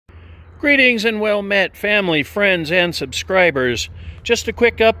Greetings and well met, family, friends, and subscribers. Just a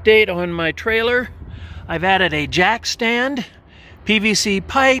quick update on my trailer. I've added a jack stand, PVC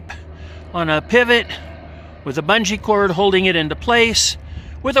pipe on a pivot with a bungee cord holding it into place,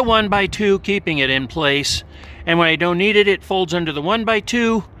 with a 1x2 keeping it in place. And when I don't need it, it folds under the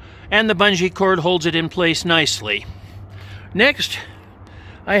 1x2 and the bungee cord holds it in place nicely. Next,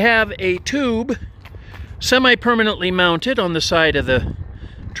 I have a tube semi-permanently mounted on the side of the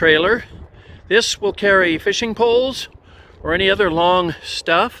trailer. This will carry fishing poles or any other long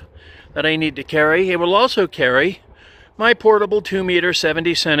stuff that I need to carry. It will also carry my portable 2-meter,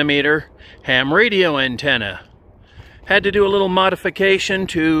 70-centimeter ham radio antenna. Had to do a little modification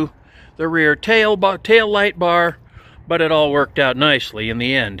to the rear tail light bar, but it all worked out nicely in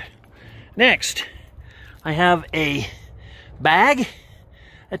the end. Next, I have a bag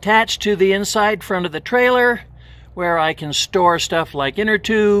attached to the inside front of the trailer where I can store stuff like inner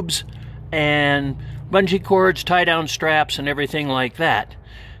tubes and bungee cords, tie-down straps, and everything like that.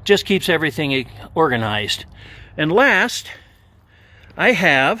 Just keeps everything organized. And last, I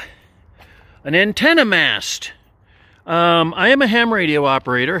have an antenna mast. I am a ham radio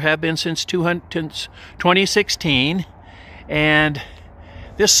operator, have been since 2016, and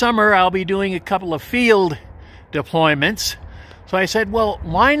this summer I'll be doing a couple of field deployments. So I said, well,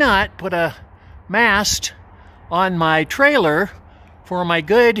 why not put a mast on my trailer for my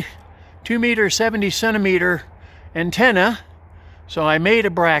good 2-meter, 70-centimeter antenna. So I made a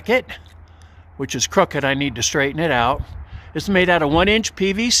bracket, which is crooked. I need to straighten it out. It's made out of 1-inch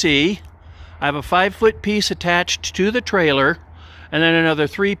PVC. I have a 5-foot piece attached to the trailer, and then another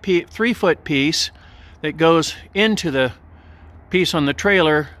 3-foot piece that goes into the piece on the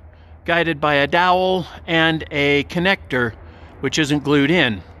trailer, guided by a dowel and a connector, which isn't glued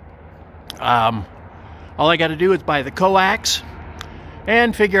in. All I got to do is buy the coax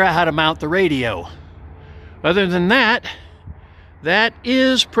and figure out how to mount the radio. Other than that, that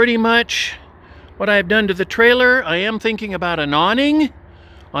is pretty much what I've done to the trailer. I am thinking about an awning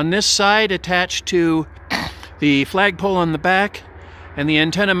on this side attached to the flagpole on the back and the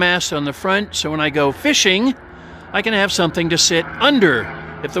antenna mast on the front, so when I go fishing, I can have something to sit under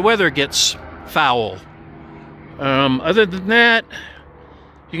if the weather gets foul. Other than that,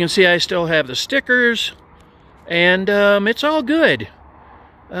 you can see I still have the stickers, and it's all good.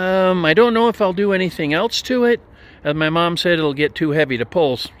 I don't know if I'll do anything else to it. As my mom said, it'll get too heavy to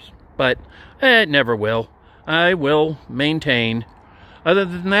pull, but it never will. I will maintain. Other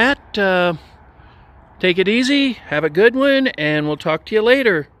than that, take it easy, have a good one, and we'll talk to you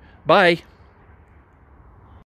later. Bye.